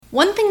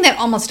One thing that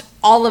almost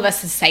all of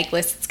us as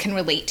cyclists can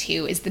relate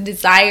to is the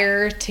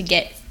desire to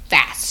get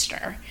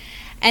faster.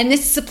 And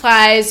this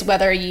applies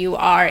whether you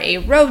are a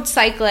road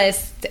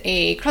cyclist,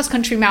 a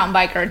cross-country mountain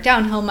biker, a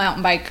downhill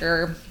mountain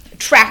biker, a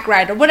track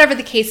rider, whatever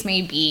the case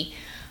may be.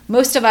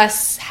 Most of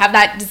us have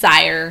that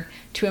desire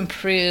to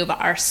improve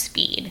our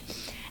speed.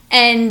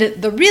 And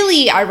the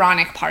really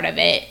ironic part of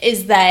it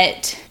is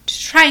that to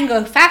try and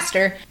go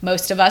faster,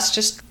 most of us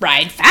just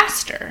ride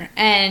faster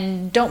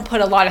and don't put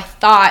a lot of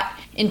thought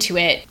into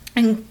it.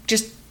 And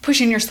just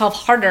pushing yourself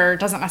harder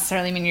doesn't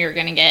necessarily mean you're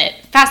going to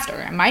get faster.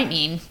 It might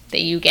mean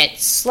that you get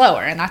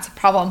slower, and that's a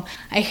problem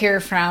I hear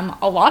from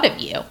a lot of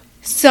you.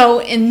 So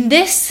in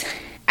this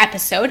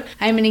episode,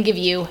 I'm going to give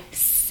you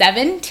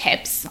 7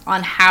 tips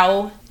on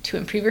how to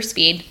improve your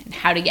speed and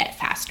how to get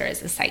faster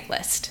as a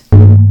cyclist.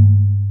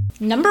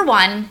 Number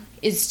 1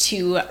 is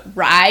to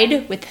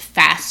ride with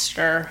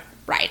faster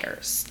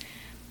riders.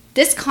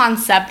 This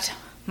concept,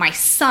 my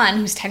son,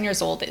 who's 10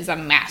 years old, is a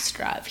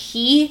master of.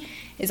 He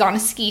is on a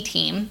ski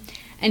team,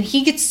 and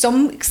he gets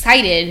so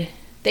excited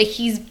that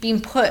he's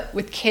being put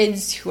with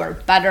kids who are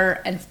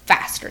better and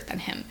faster than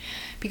him,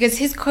 because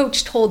his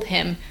coach told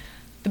him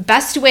the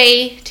best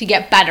way to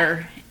get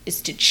better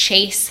is to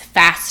chase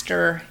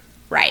faster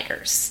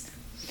riders.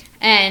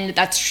 And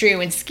that's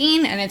true in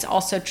skiing, and it's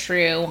also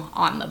true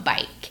on the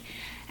bike.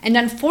 And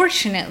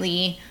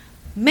unfortunately,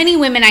 many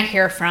women I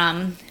hear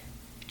from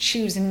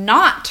choose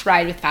not to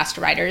ride with faster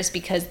riders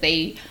because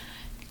they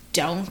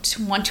don't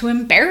want to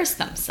embarrass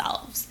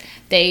themselves.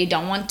 They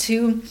don't want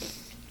to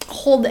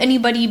hold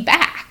anybody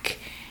back.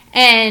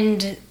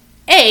 And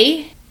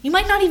you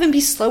might not even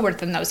be slower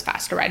than those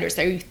faster riders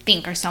that you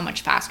think are so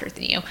much faster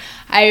than you.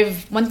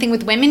 One thing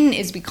with women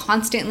is we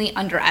constantly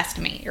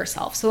underestimate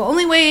yourself. So the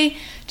only way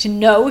to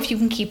know if you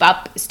can keep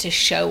up is to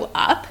show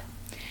up.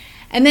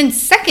 And then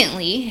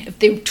secondly, if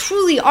they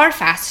truly are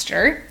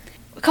faster,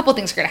 a couple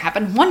things are going to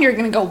happen. One, you're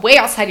going to go way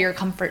outside of your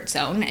comfort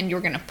zone and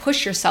you're going to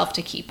push yourself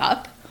to keep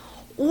up.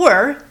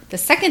 Or the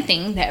second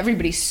thing that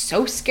everybody's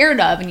so scared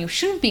of, and you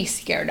shouldn't be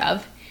scared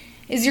of,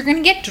 is you're going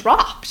to get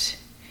dropped.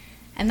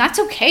 And that's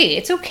okay.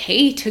 It's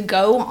okay to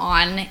go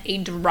on a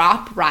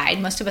drop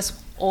ride. Most of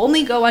us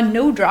only go on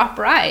no drop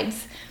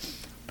rides.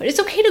 But it's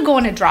okay to go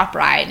on a drop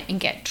ride and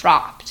get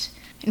dropped.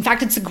 In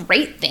fact, it's a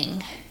great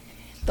thing.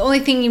 The only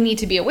thing you need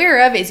to be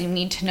aware of is you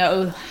need to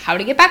know how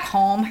to get back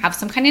home, have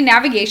some kind of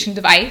navigation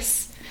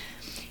device.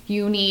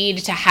 You need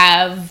to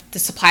have the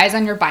supplies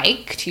on your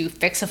bike to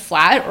fix a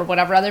flat or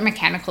whatever other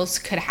mechanicals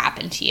could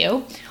happen to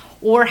you,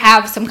 or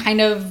have some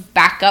kind of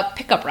backup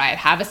pickup ride.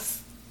 Have a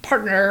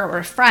partner or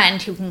a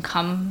friend who can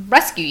come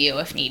rescue you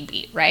if need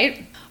be,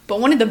 right? But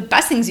one of the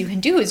best things you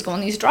can do is go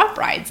on these drop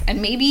rides.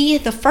 And maybe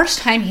the first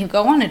time you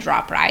go on a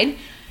drop ride,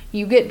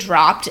 you get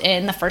dropped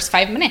in the first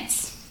 5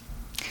 minutes.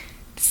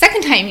 The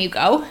second time you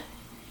go,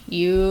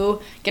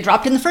 you get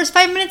dropped in the first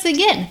 5 minutes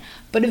again.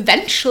 But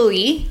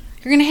eventually,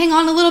 you're going to hang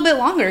on a little bit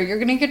longer. You're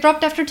going to get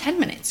dropped after 10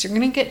 minutes. You're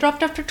going to get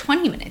dropped after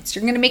 20 minutes.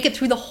 You're going to make it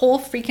through the whole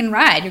freaking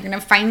ride. You're going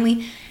to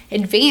finally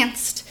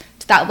advance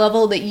to that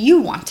level that you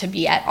want to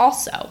be at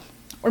also.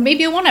 Or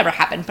maybe it won't ever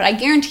happen, but I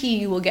guarantee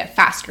you will get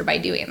faster by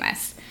doing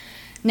this.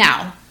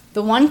 Now,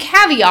 the one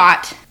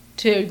caveat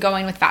to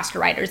going with faster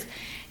riders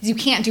is you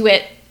can't do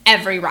it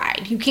every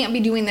ride. You can't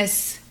be doing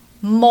this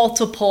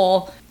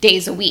multiple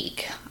days a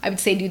week. I would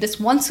say do this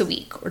once a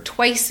week or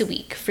twice a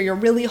week for your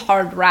really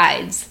hard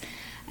rides.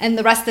 And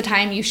the rest of the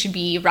time you should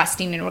be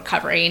resting and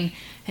recovering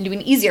and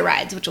doing easier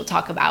rides, which we'll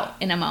talk about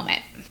in a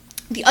moment.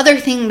 The other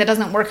thing that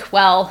doesn't work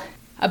well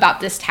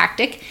about this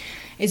tactic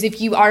is if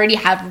you already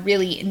have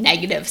really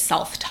negative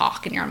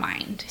self-talk in your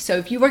mind. So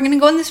if you are going to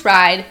go on this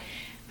ride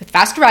with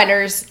faster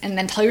riders and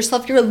then tell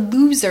yourself you're a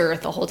loser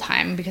the whole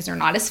time because you're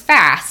not as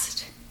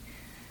fast,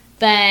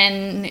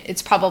 then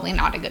it's probably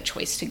not a good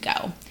choice to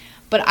go.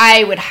 But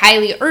I would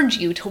highly urge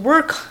you to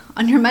work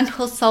on your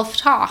mental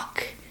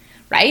self-talk,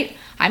 right?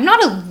 I'm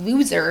not a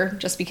loser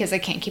just because I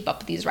can't keep up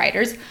with these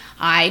riders.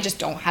 I just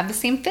don't have the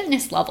same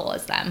fitness level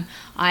as them.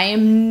 I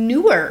am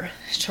newer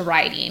to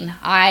riding.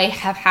 I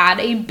have had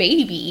a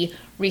baby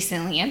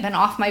recently and been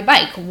off my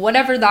bike.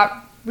 Whatever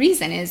that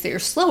reason is that you're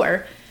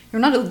slower,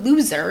 you're not a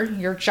loser.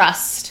 You're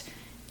just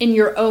in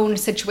your own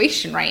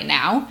situation right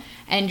now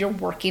and you're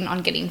working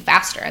on getting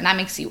faster, and that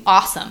makes you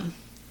awesome.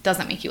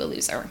 Doesn't make you a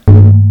loser.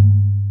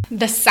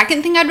 The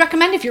second thing I'd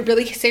recommend if you're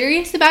really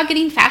serious about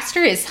getting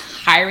faster is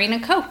hiring a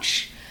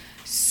coach.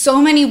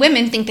 So many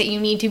women think that you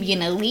need to be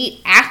an elite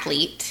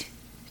athlete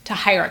to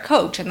hire a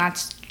coach, and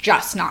that's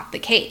just not the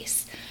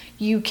case.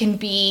 You can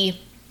be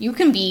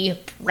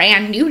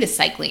brand new to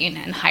cycling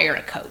and hire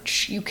a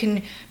coach. You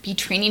can be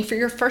training for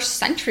your first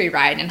century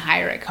ride and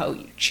hire a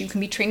coach. You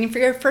can be training for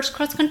your first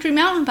cross-country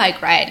mountain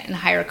bike ride and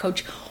hire a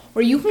coach.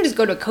 Or you can just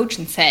go to a coach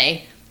and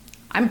say,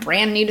 I'm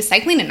brand new to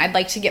cycling and I'd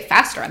like to get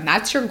faster. And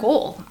that's your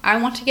goal.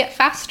 I want to get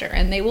faster.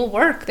 And they will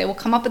work. They will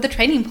come up with a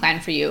training plan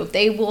for you.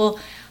 They will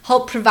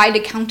help provide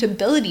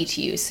accountability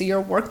to you so you're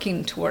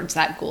working towards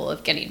that goal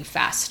of getting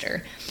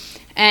faster.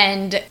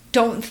 And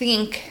don't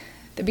think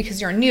that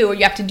because you're new,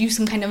 you have to do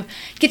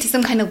get to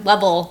some kind of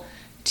level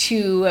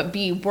to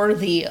be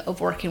worthy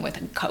of working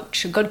with a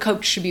coach. A good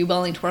coach should be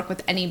willing to work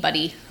with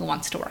anybody who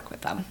wants to work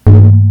with them.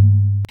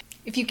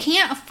 If you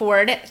can't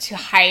afford to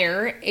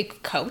hire a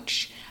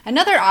coach,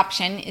 another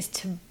option is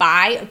to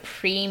buy a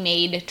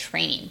pre-made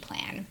training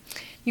plan.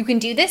 You can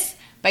do this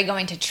by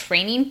going to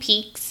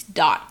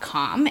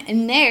trainingpeaks.com,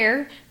 and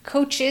there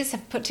coaches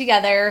have put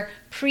together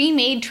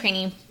pre-made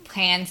training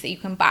plans that you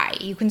can buy.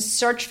 You can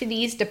search for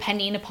these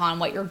depending upon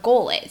what your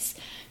goal is.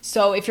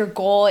 So if your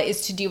goal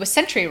is to do a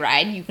century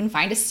ride, you can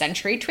find a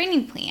century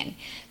training plan.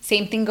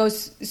 Same thing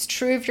is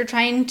true if you're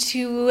trying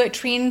to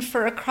train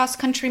for a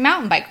cross-country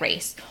mountain bike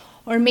race,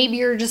 or maybe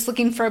you're just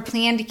looking for a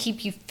plan to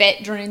keep you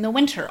fit during the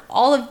winter.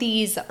 All of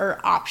these are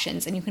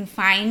options, and you can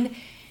find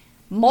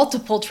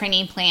multiple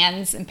training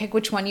plans and pick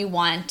which one you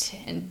want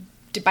and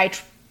by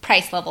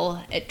price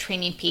level at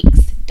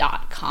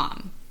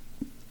trainingpeaks.com.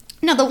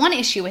 Now, the one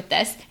issue with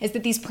this is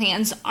that these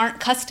plans aren't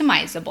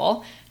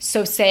customizable.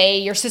 So say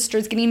your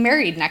sister's getting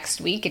married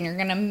next week and you're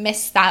going to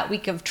miss that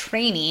week of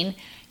training.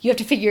 You have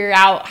to figure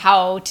out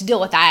how to deal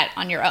with that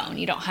on your own.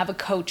 You don't have a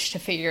coach to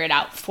figure it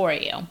out for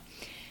you.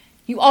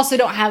 You also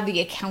don't have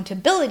the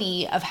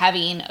accountability of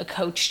having a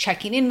coach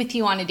checking in with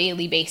you on a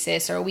daily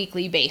basis or a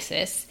weekly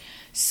basis.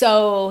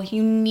 So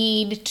you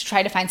need to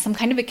try to find some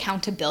kind of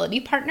accountability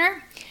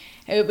partner.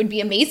 It would be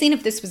amazing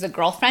if this was a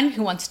girlfriend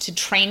who wants to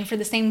train for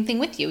the same thing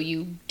with you.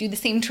 You do the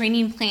same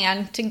training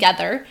plan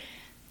together.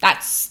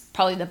 That's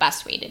probably the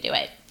best way to do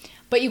it.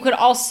 But you could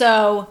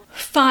also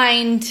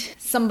find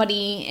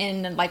somebody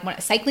in like a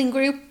cycling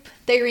group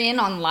that you're in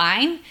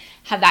online,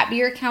 have that be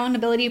your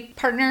accountability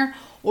partner,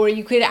 or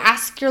you could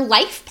ask your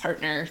life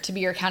partner to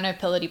be your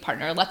accountability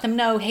partner. Let them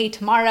know, hey,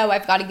 tomorrow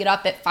I've got to get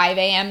up at 5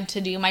 a.m.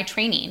 to do my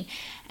training,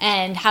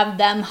 and have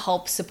them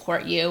help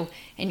support you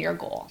in your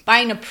goal.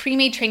 Buying a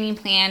pre-made training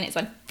plan is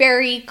a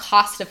very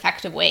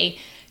cost-effective way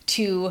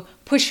to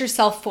push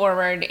yourself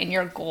forward in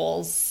your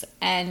goals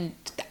and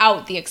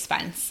without the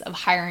expense of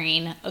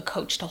hiring a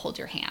coach to hold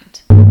your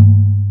hand.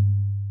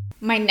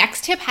 My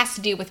next tip has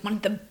to do with one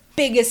of the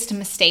biggest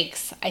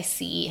mistakes I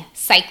see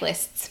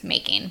cyclists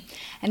making,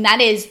 and that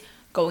is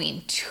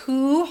going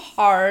too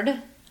hard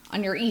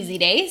on your easy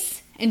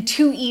days and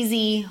too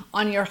easy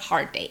on your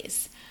hard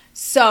days.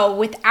 So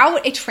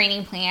without a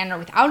training plan or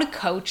without a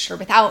coach or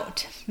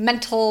without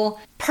mental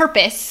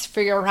purpose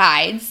for your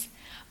rides,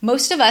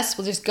 most of us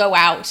will just go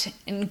out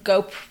and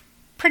go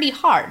pretty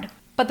hard.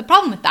 But the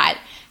problem with that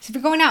is if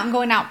you're going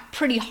out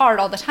pretty hard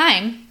all the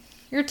time,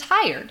 you're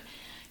tired.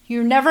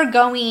 You're never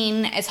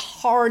going as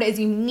hard as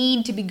you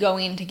need to be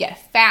going to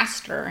get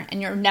faster,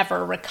 and you're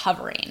never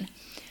recovering.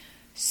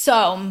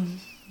 So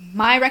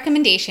my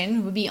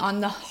recommendation would be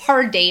on the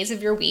hard days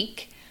of your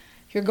week,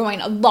 you're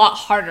going a lot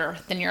harder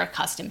than you're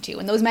accustomed to.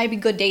 And those might be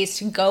good days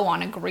to go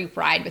on a group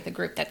ride with a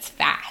group that's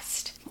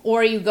fast.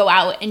 Or you go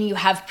out and you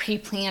have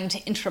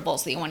pre-planned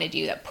intervals that you want to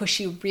do that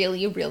push you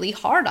really, really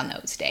hard on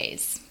those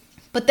days.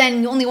 But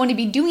then you only want to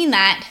be doing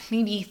that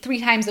maybe 3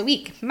 times a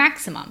week,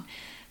 maximum.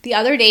 The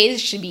other days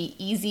should be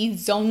easy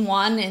zone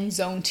 1 and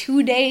zone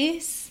 2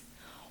 days,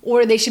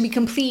 or they should be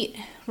complete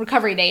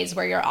recovery days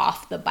where you're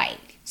off the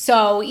bike.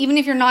 So even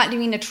if you're not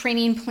doing a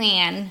training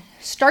plan,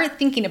 start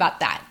thinking about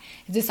that.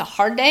 Is this a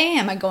hard day?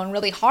 Am I going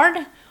really hard?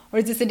 Or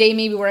is this a day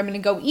maybe where I'm going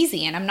to go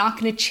easy and I'm not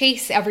going to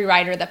chase every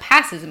rider that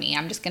passes me?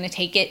 I'm just going to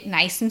take it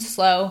nice and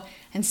slow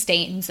and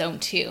stay in zone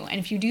 2. And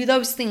if you do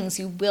those things,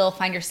 you will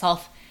find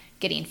yourself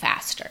getting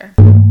faster.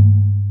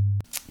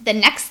 The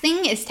next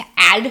thing is to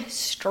add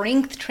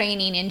strength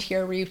training into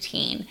your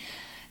routine.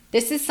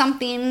 This is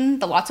something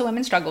that lots of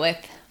women struggle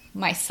with,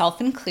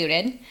 myself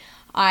included.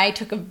 I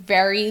took a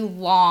very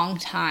long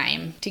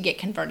time to get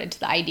converted to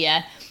the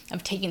idea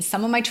of taking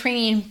some of my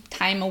training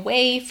time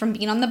away from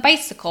being on the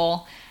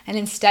bicycle and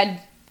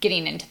instead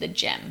getting into the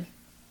gym.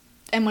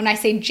 And when I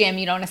say gym,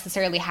 you don't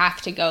necessarily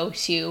have to go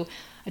to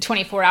a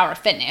 24-hour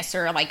fitness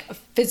or like a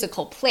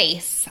physical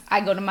place.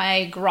 I go to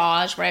my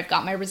garage where I've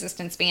got my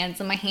resistance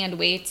bands and my hand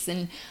weights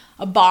and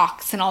a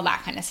box and all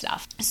that kind of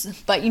stuff.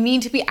 But you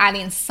need to be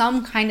adding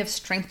some kind of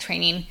strength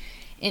training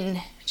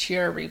into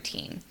your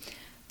routine.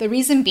 The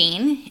reason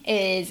being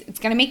is it's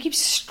going to make you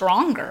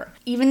stronger.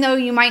 Even though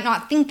you might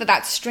not think that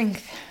that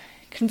strength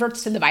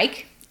converts to the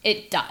bike,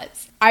 it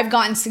does. I've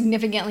gotten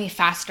significantly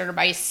faster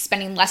by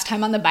spending less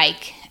time on the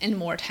bike and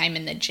more time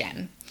in the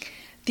gym.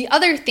 The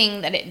other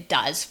thing that it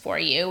does for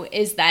you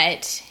is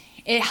that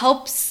it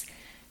helps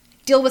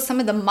deal with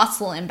some of the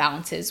muscle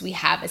imbalances we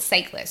have as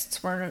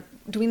cyclists. We're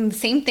doing the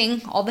same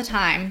thing all the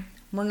time.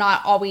 We're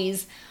not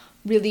always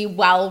really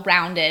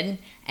well-rounded,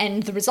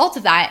 and the result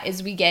of that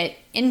is we get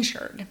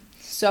injured.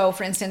 So,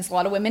 for instance, a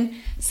lot of women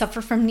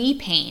suffer from knee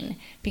pain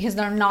because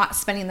they're not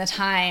spending the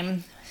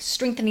time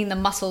strengthening the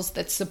muscles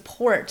that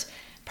support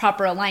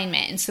proper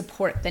alignment and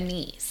support the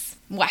knees.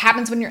 What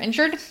happens when you're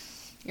injured?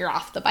 You're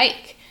off the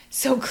bike.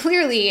 So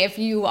clearly, if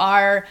you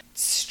are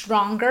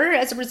stronger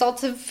as a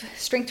result of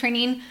strength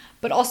training,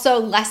 but also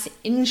less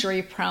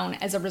injury prone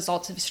as a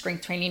result of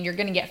strength training, you're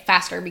going to get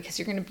faster because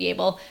you're going to be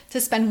able to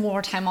spend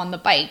more time on the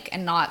bike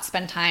and not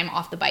spend time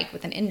off the bike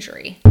with an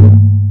injury.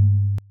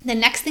 The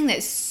next thing that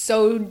is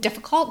so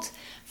difficult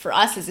for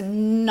us as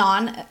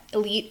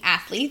non-elite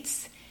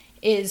athletes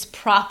is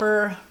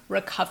proper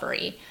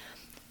recovery.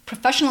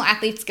 Professional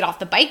athletes get off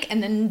the bike,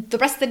 and then the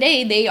rest of the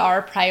day, they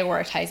are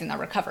prioritizing their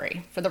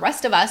recovery. For the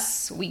rest of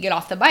us, we get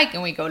off the bike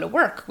and we go to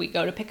work. We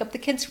go to pick up the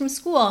kids from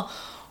school.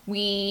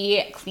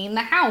 We clean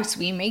the house.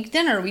 We make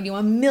dinner. We do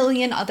a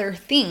million other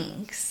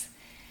things.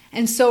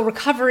 And so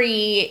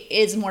recovery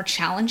is more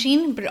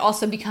challenging, but it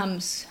also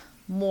becomes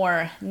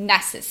more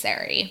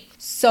necessary.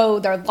 So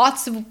there are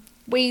lots of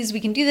ways we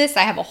can do this.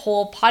 I have a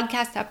whole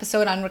podcast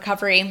episode on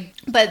recovery,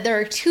 but there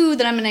are two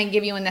that I'm going to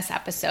give you in this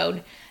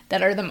episode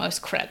that are the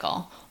most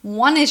critical.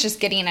 One is just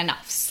getting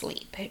enough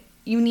sleep.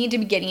 You need to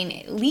be getting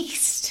at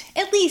least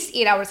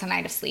 8 hours a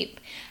night of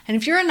sleep. And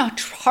if you're in a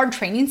hard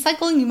training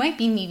cycle, you might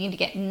be needing to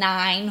get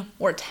 9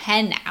 or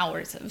 10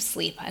 hours of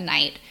sleep a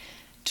night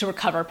to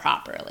recover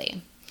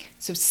properly.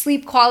 So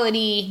sleep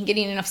quality,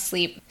 getting enough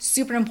sleep,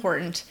 super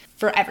important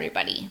for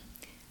everybody.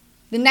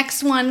 The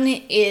next one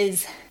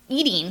is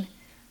eating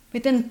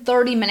within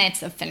 30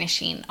 minutes of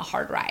finishing a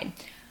hard ride.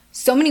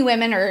 So many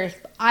women are,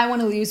 I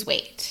want to lose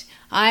weight.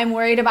 I'm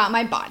worried about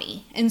my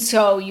body. And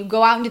so you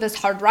go out and do this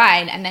hard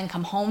ride and then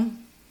come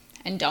home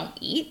and don't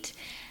eat.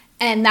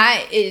 And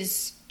that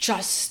is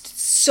just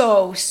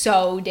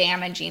so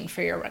damaging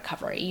for your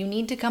recovery. You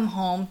need to come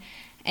home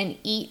and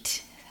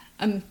eat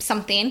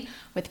something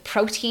with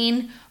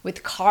protein,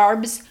 with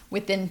carbs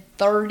within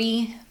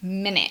 30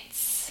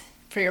 minutes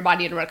for your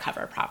body to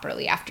recover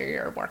properly after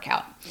your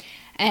workout.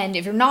 And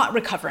if you're not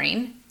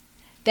recovering,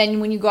 then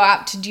when you go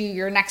out to do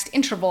your next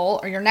interval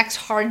or your next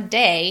hard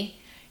day,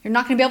 you're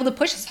not going to be able to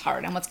push as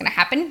hard. And what's going to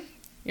happen?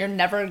 You're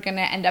never going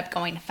to end up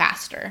going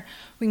faster.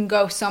 We can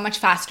go so much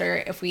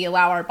faster if we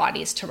allow our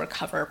bodies to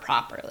recover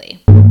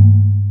properly.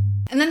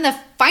 And then the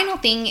final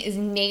thing is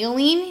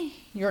nailing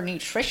your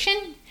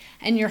nutrition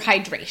and your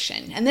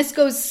hydration. And this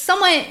goes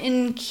somewhat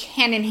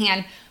hand in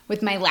hand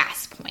with my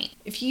last point.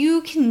 If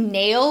you can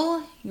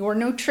nail your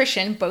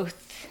nutrition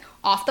both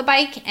off the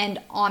bike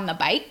and on the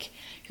bike,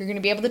 you're going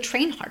to be able to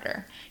train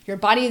harder. Your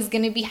body is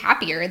going to be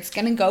happier. It's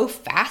going to go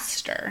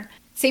faster.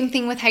 Same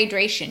thing with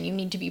hydration. You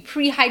need to be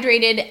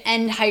pre-hydrated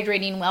and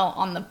hydrating well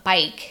on the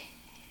bike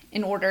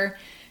in order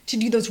to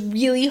do those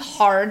really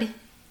hard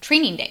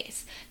training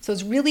days. So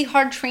those really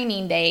hard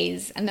training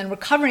days and then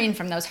recovering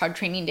from those hard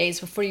training days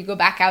before you go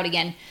back out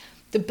again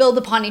to build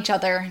upon each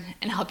other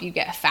and help you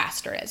get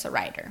faster as a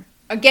rider.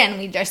 Again,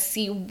 we just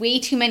see way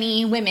too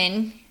many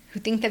women who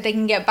think that they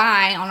can get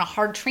by on a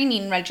hard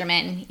training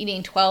regimen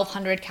eating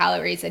 1,200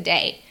 calories a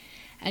day.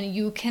 And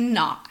you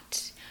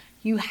cannot.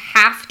 You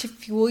have to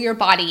fuel your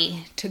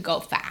body to go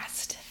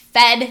fast.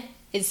 Fed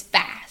is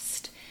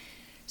fast.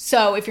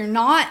 So if you're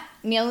not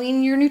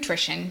nailing your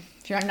nutrition,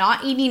 if you're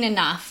not eating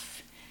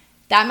enough,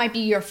 that might be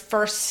your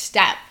first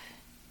step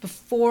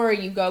before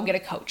you go get a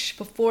coach,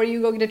 before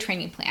you go get a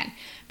training plan,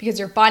 because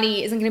your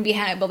body isn't going to be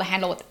able to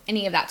handle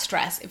any of that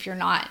stress if you're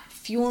not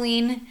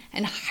fueling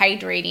and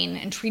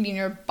hydrating and treating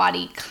your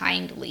body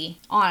kindly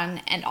on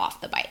and off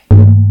the bike.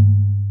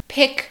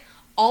 Pick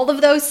all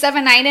of those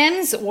 7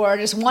 items or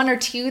just 1 or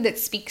 2 that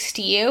speaks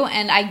to you,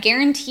 and I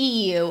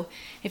guarantee you,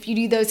 if you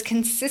do those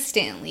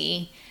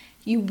consistently,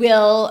 you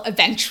will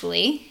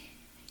eventually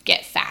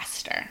get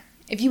faster.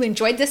 If you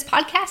enjoyed this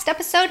podcast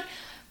episode,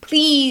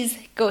 please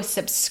go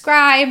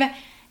subscribe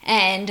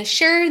and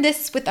share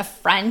this with a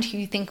friend who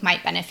you think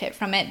might benefit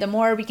from it. The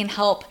more we can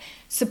help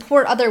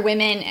support other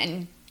women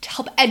and to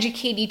help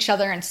educate each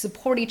other and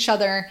support each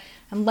other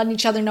and let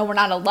each other know we're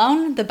not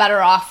alone, the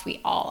better off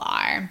we all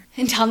are.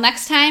 Until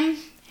next time,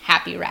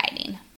 happy riding.